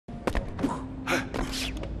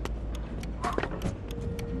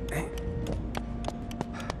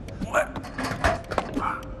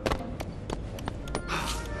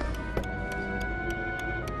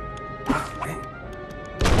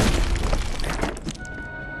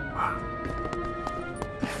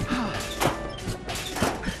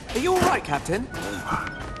you all right, Captain?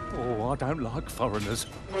 Oh, I don't like foreigners.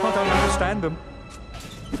 I don't understand them.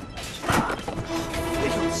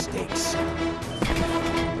 Fiddlesticks.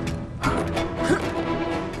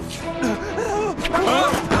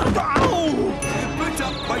 Put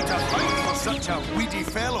up quite a fight for such a weedy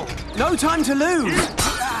fellow. No time to lose.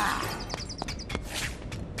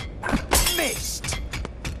 Missed.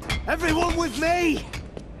 Everyone with me?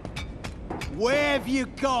 Where have you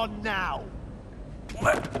gone now?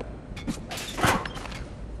 Hey!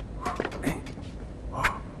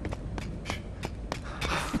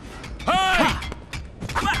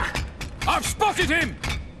 I've spotted him!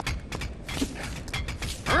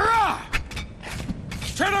 Hurrah!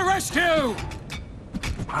 To the rescue!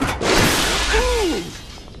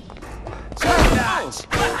 Take that!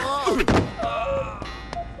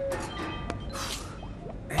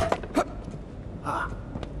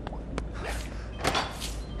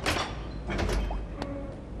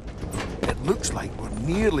 It looks like we're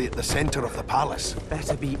nearly at the center of the palace.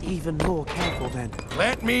 Better be even more careful then.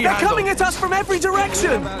 Let me They're handle coming at us from every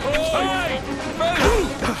direction! Hey!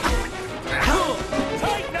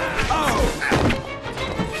 Take that!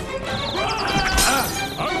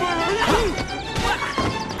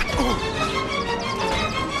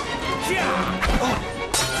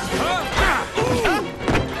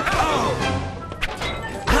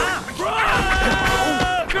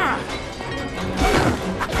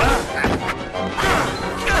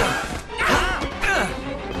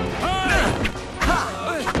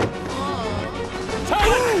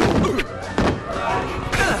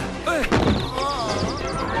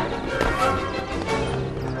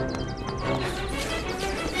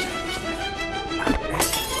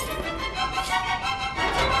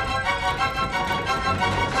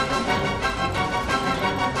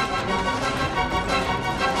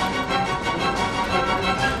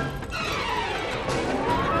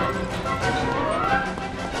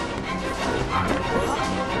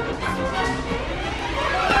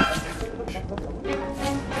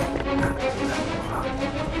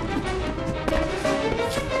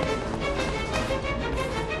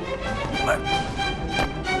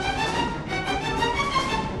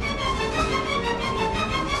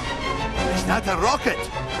 Is that a rocket?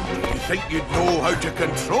 Do you think you'd know how to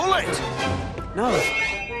control it? No.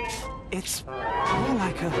 It's more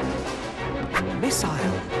like a missile.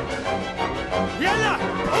 Yella!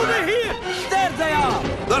 Over here! There they are!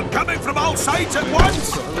 They're coming from all sides at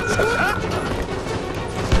once!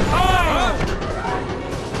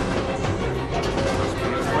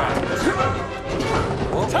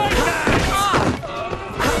 Take that!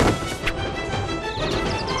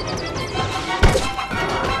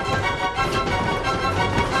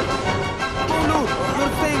 Oh no,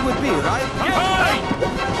 you're staying with me, right?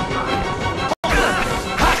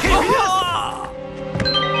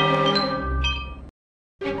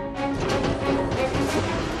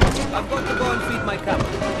 I've got to go and feed my cow.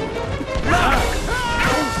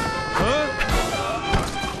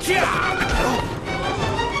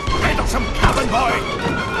 Get some cabin boy!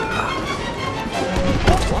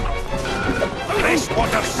 Fresh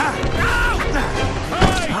water, sir!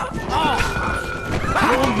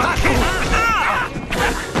 Oh, Matthew!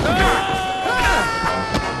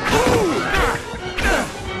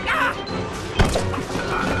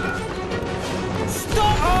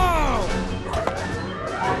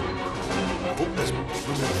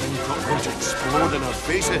 Explode in our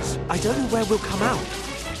faces. I don't know where we'll come out.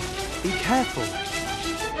 Be careful. You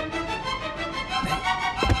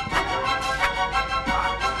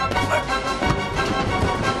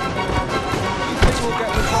think we'll get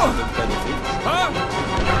the government benefit?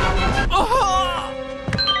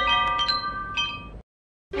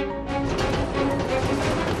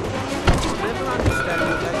 Never understand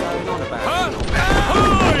what they're going on about.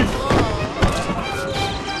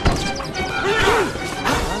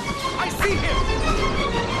 I see him!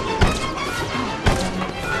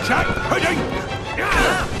 Jack Pudding!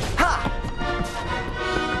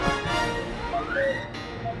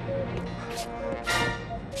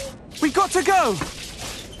 We've got to go!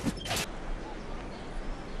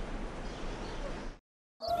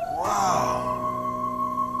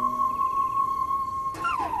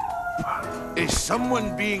 Is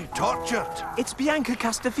someone being tortured? It's Bianca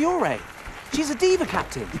Castafiore. She's a diva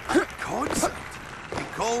captain. A concert? You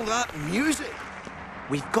call that music?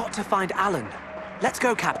 We've got to find Alan. Let's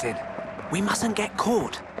go, Captain. We mustn't get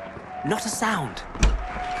caught. Not a sound.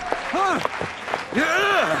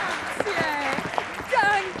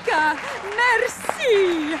 Danke,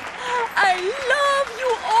 merci. I love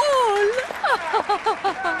you all.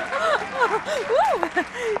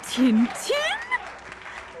 Tintin?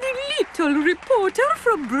 The little reporter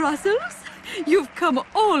from Brussels? You've come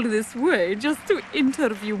all this way just to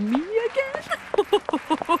interview me again?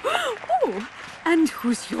 Oh, and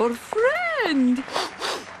who's your friend?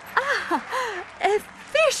 Ah, a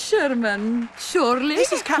fisherman, surely?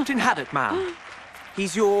 This is Captain Haddock, ma'am.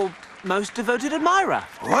 He's your most devoted admirer.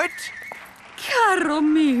 What? Caro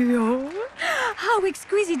mio, how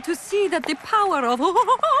exquisite to see that the power of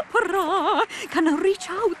opera can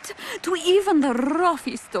reach out to even the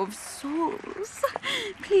roughest of souls.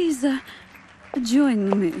 Please,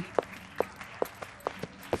 join me.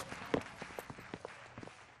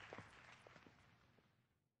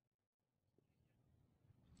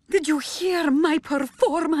 Did you hear my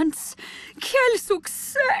performance? Quel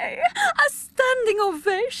succès! A standing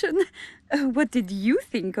ovation. What did you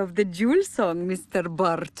think of the jewel song, Mr.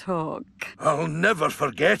 Bartok? I'll never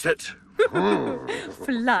forget it.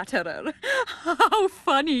 Flatterer. How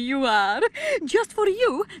funny you are. Just for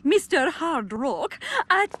you, Mr. Hard Rock,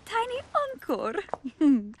 a tiny encore.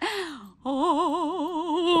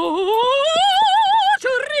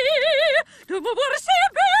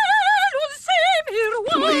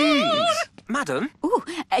 Please. Madam, Oh,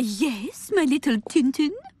 yes, my little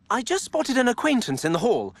Tintin? I just spotted an acquaintance in the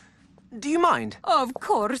hall. Do you mind? Of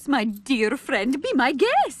course, my dear friend, be my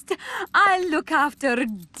guest. I'll look after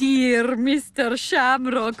dear Mr.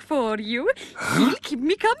 Shamrock for you. He'll keep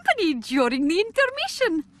me company during the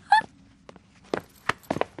intermission.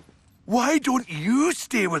 Why don't you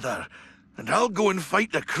stay with her? And I'll go and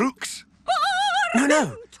fight the crooks.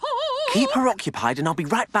 No. Keep her occupied and I'll be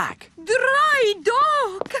right back. Dry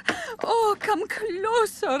dog! Oh, come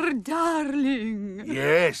closer, darling.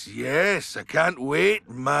 Yes, yes, I can't wait,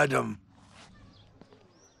 madam.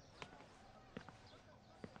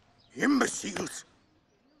 Imbeciles!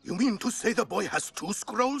 You mean to say the boy has 2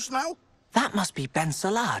 scrolls now? That must be Ben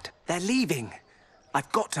Salad. They're leaving.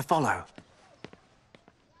 I've got to follow.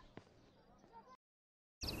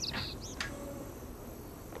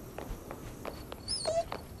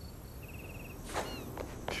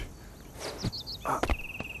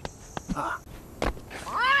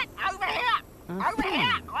 Over here! Over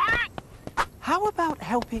here! How about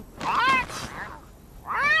helping...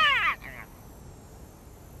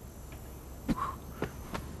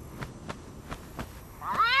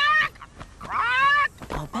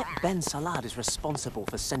 I'll bet Ben Salad is responsible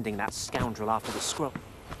for sending that scoundrel after the scroll.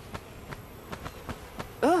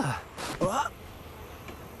 Ugh. What?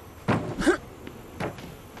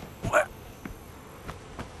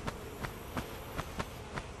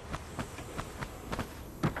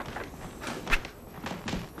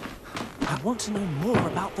 I want to know more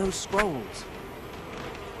about those scrolls.